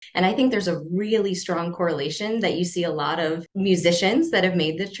And I think there's a really strong correlation that you see a lot of musicians that have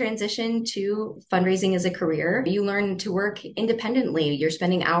made the transition to fundraising as a career. You learn to work independently. You're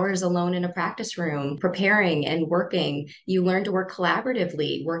spending hours alone in a practice room, preparing and working. You learn to work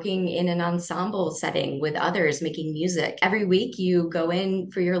collaboratively, working in an ensemble setting with others, making music. Every week you go in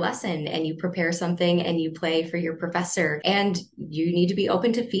for your lesson and you prepare something and you play for your professor, and you need to be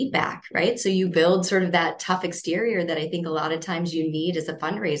open to feedback, right? So you build sort of that tough exterior that I think a lot of times you need as a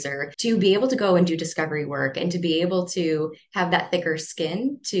fundraiser to be able to go and do discovery work and to be able to have that thicker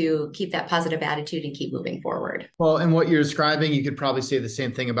skin to keep that positive attitude and keep moving forward. Well, and what you're describing, you could probably say the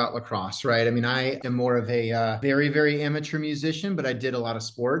same thing about lacrosse, right? I mean, I am more of a very, very amateur musician, but I did a lot of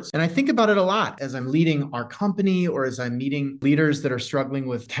sports. And I think about it a lot as I'm leading our company or as I'm meeting leaders that are struggling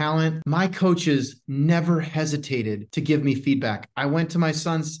with talent. My coaches never hesitated to give me feedback. I went to my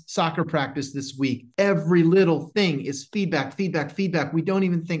son's soccer practice this week. Every little thing is feedback, feedback, feedback. We don't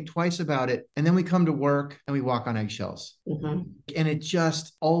even think twice about it. And then we come to work and we walk on eggshells. Mm-hmm. And it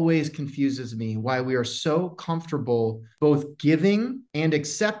just always confuses me why we are so comfortable both giving and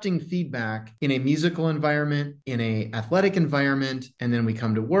accepting feedback in a musical environment, in a athletic environment, and then we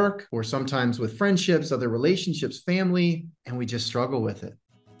come to work or sometimes with friendships, other relationships, family, and we just struggle with it.